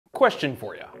question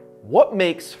for you. What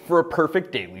makes for a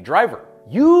perfect daily driver?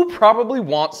 You probably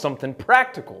want something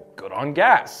practical, good on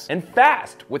gas, and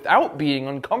fast without being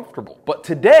uncomfortable. But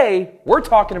today, we're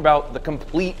talking about the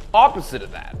complete opposite of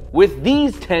that, with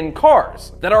these 10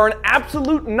 cars that are an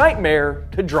absolute nightmare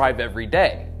to drive every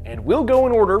day. And we'll go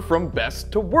in order from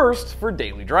best to worst for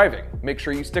daily driving. Make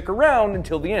sure you stick around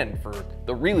until the end for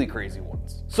the really crazy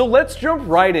ones. So let's jump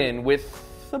right in with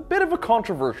a bit of a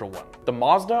controversial one, the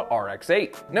Mazda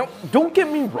RX-8. Now, don't get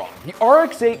me wrong, the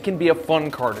RX-8 can be a fun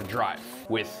car to drive,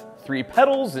 with 3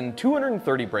 pedals and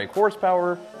 230 brake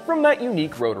horsepower from that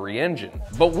unique rotary engine.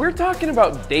 But we're talking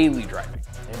about daily driving,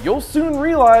 and you'll soon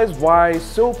realize why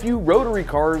so few rotary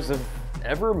cars have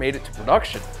ever made it to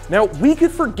production. Now, we could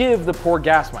forgive the poor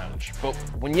gas mileage, but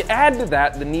when you add to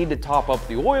that the need to top up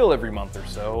the oil every month or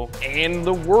so, and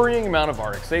the worrying amount of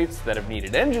RX-8s that have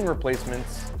needed engine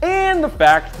replacements, and the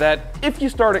fact that if you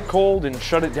start it cold and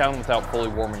shut it down without fully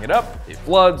warming it up, it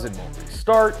floods and won't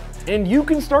restart, and you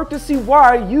can start to see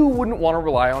why you wouldn't want to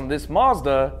rely on this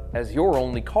Mazda as your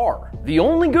only car. The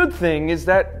only good thing is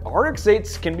that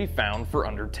RX-8s can be found for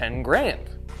under 10 grand,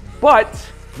 but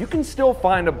you can still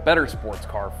find a better sports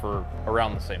car for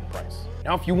around the same price.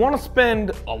 Now, if you want to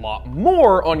spend a lot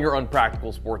more on your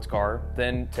unpractical sports car,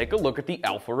 then take a look at the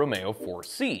Alfa Romeo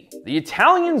 4C. The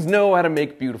Italians know how to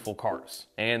make beautiful cars,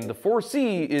 and the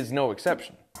 4C is no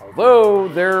exception. Although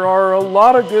there are a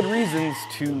lot of good reasons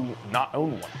to not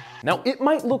own one. Now, it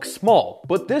might look small,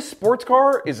 but this sports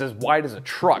car is as wide as a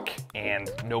truck, and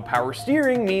no power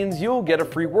steering means you'll get a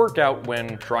free workout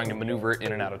when trying to maneuver it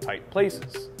in and out of tight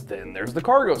places. Then there's the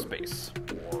cargo space,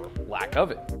 or lack of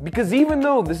it. Because even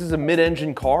though this is a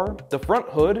mid-engine car, the front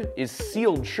hood is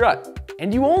sealed shut,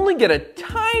 and you only get a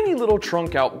tiny little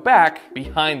trunk out back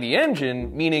behind the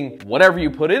engine, meaning whatever you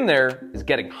put in there is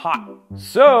getting hot.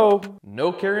 So,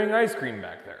 no carrying ice cream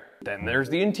back there. Then there's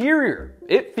the interior.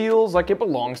 It feels like it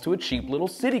belongs to a cheap little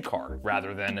city car,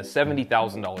 rather than a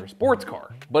 $70,000 sports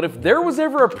car. But if there was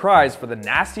ever a prize for the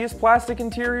nastiest plastic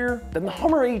interior, then the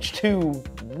Hummer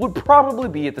H2 would probably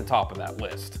be at the top of that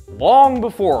list. Long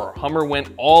before Hummer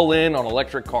went all in on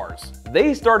electric cars,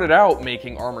 they started out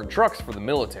making armored trucks for the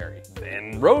military,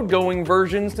 then road-going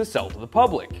versions to sell to the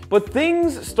public. But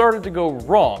things started to go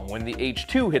wrong when the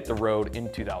H2 hit the road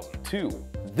in 2002.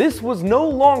 This was no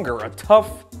longer a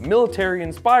tough,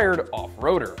 military-inspired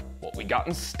off-roader. What we got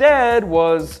instead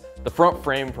was the front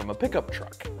frame from a pickup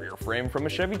truck, rear frame from a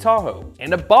Chevy Tahoe,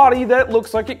 and a body that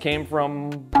looks like it came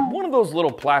from one of those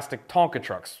little plastic Tonka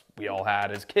trucks we all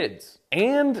had as kids.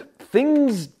 And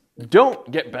things don't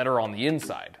get better on the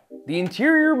inside. The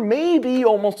interior may be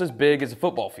almost as big as a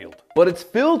football field, but it's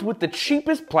filled with the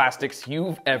cheapest plastics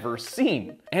you've ever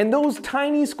seen. And those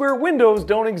tiny square windows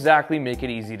don't exactly make it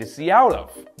easy to see out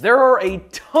of. There are a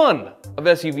ton of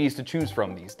SUVs to choose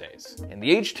from these days, and the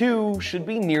H2 should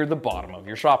be near the bottom of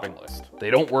your shopping list.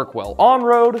 They don't work well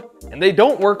on-road, and they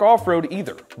don't work off-road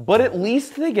either, but at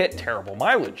least they get terrible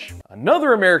mileage.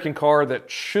 Another American car that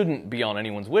shouldn't be on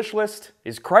anyone's wish list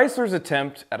is Chrysler's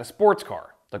attempt at a sports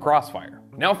car, the Crossfire.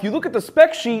 Now, if you look at the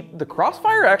spec sheet, the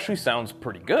Crossfire actually sounds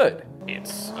pretty good.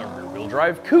 It's a rear-wheel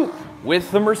drive coupe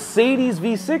with the Mercedes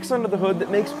V6 under the hood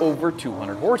that makes over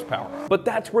 200 horsepower. But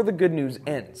that's where the good news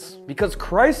ends, because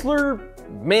Chrysler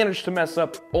managed to mess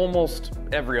up almost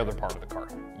every other part of the car.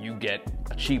 You get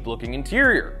a cheap-looking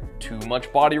interior, too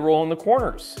much body roll in the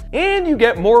corners, and you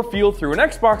get more feel through an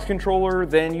Xbox controller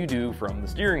than you do from the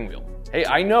steering wheel. Hey,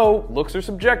 I know looks are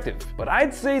subjective, but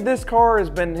I'd say this car has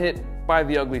been hit by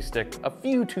the ugly stick a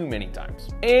few too many times.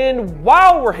 And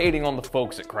while we're hating on the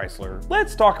folks at Chrysler,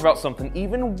 let's talk about something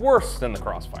even worse than the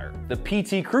Crossfire, the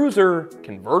PT Cruiser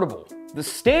convertible. The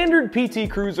standard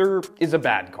PT Cruiser is a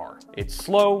bad car. It's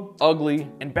slow, ugly,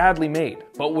 and badly made.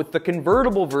 But with the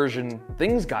convertible version,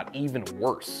 things got even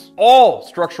worse. All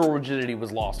structural rigidity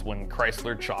was lost when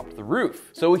Chrysler chopped the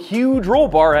roof, so a huge roll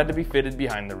bar had to be fitted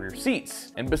behind the rear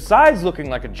seats. And besides looking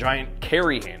like a giant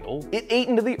carry handle, it ate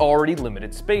into the already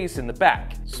limited space in the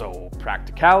back. So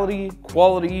practicality,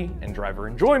 quality, and driver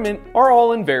enjoyment are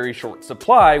all in very short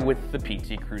supply with the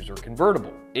PT Cruiser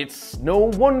convertible. It's no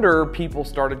wonder people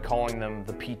started calling them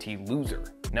the PT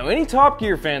Loser. Now, any Top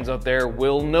Gear fans out there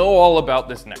will know all about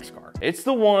this next car. It's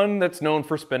the one that's known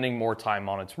for spending more time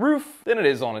on its roof than it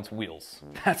is on its wheels.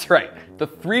 That's right, the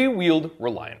three-wheeled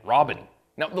Reliant Robin.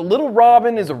 Now, the little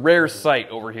Robin is a rare sight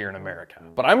over here in America,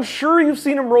 but I'm sure you've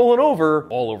seen them rolling over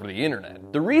all over the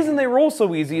internet. The reason they roll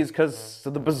so easy is because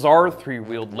of the bizarre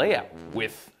three-wheeled layout,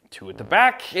 with two at the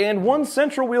back and one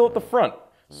central wheel at the front.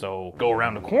 So go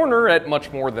around a corner at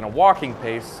much more than a walking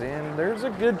pace, and there's a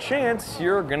good chance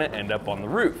you're gonna end up on the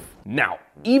roof. Now,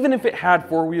 even if it had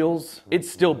four wheels, it'd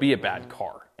still be a bad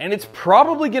car. and it's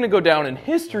probably gonna go down in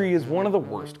history as one of the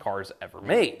worst cars ever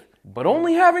made. But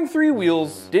only having 3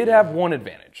 wheels did have one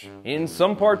advantage. In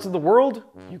some parts of the world,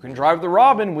 you can drive the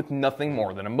Robin with nothing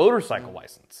more than a motorcycle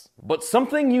license. But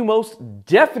something you most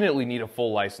definitely need a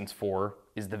full license for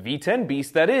is the V10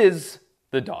 beast that is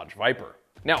the Dodge Viper.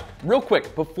 Now, real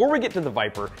quick, before we get to the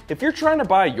Viper, if you're trying to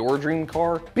buy your dream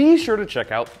car, be sure to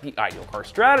check out the Ideal Car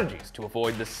Strategies to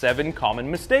avoid the 7 common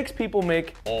mistakes people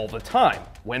make all the time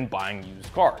when buying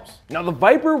used cars. Now, the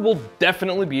Viper will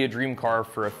definitely be a dream car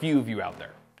for a few of you out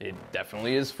there. It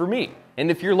definitely is for me. And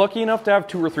if you're lucky enough to have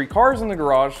 2 or 3 cars in the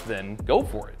garage, then go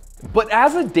for it. But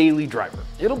as a daily driver,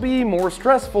 it'll be more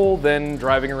stressful than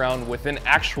driving around with an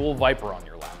actual Viper on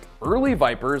your lap. Early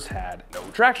Vipers had no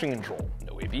traction control,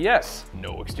 no ABS,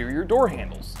 no exterior door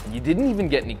handles, and you didn't even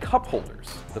get any cup holders.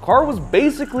 The car was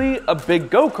basically a big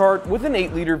go-kart with an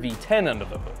 8-liter V10 under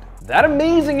the hood. That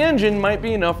amazing engine might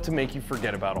be enough to make you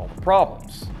forget about all the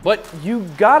problems. But you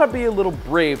gotta be a little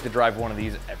brave to drive one of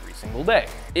these every single day.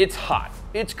 It's hot,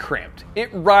 it's cramped, it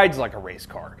rides like a race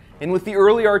car, and with the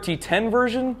early RT10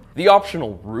 version, the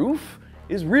optional roof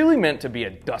is really meant to be a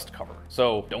dust cover,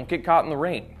 so don't get caught in the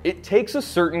rain. It takes a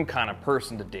certain kind of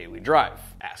person to daily drive.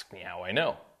 Ask me how I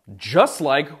know. Just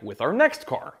like with our next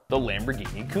car, the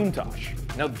Lamborghini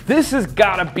Countach. Now this has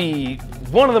gotta be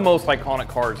one of the most iconic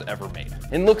cars ever made,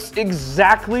 and looks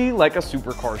exactly like a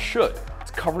supercar should.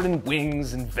 It's covered in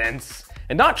wings and vents,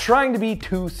 and not trying to be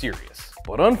too serious.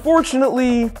 But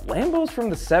unfortunately, Lambos from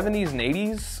the 70s and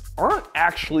 80s aren't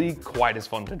actually quite as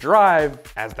fun to drive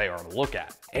as they are to look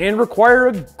at, and require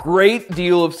a great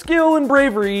deal of skill and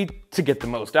bravery to get the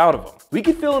most out of them. We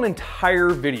could fill an entire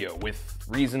video with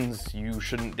reasons you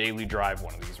shouldn't daily drive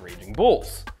one of these raging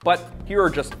bulls, but here are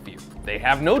just a few. They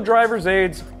have no driver's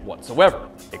aids whatsoever,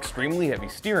 extremely heavy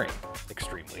steering,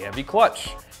 extremely heavy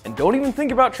clutch, and don't even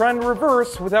think about trying to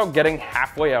reverse without getting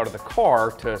halfway out of the car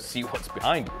to see what's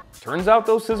behind you. Turns out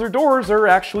those scissor doors are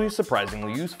actually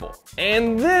surprisingly useful.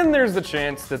 And then there's the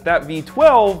chance that that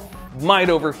V12 might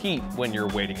overheat when you're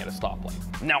waiting at a stoplight.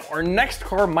 Now, our next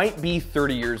car might be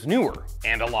 30 years newer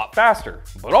and a lot faster,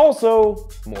 but also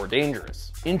more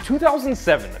dangerous. In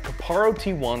 2007, the Caparo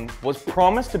T1 was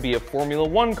promised to be a Formula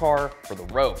 1 car for the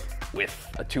road, with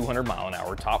a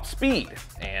 200-mile-an-hour top speed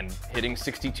and hitting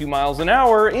 62 miles an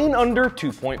hour in under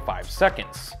 2.5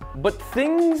 seconds. But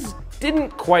things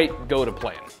didn't quite go to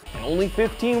plan, and only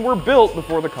 15 were built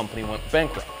before the company went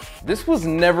bankrupt. This was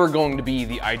never going to be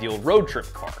the ideal road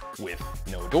trip car, with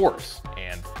no doors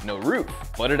and no roof,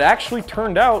 but it actually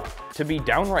turned out to be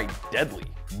downright deadly.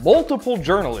 Multiple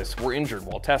journalists were injured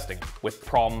while testing, with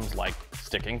problems like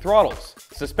sticking throttles,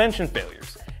 suspension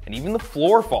failures, and even the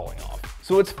floor falling off.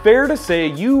 So it's fair to say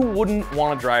you wouldn't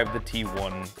want to drive the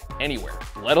T1 anywhere,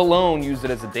 let alone use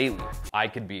it as a daily. I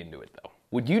could be into it though.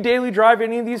 Would you daily drive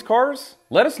any of these cars?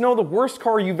 Let us know the worst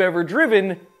car you've ever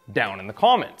driven down in the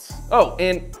comments. Oh,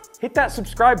 and hit that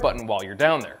subscribe button while you're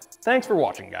down there. Thanks for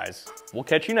watching, guys. We'll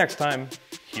catch you next time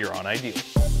here on Ideal.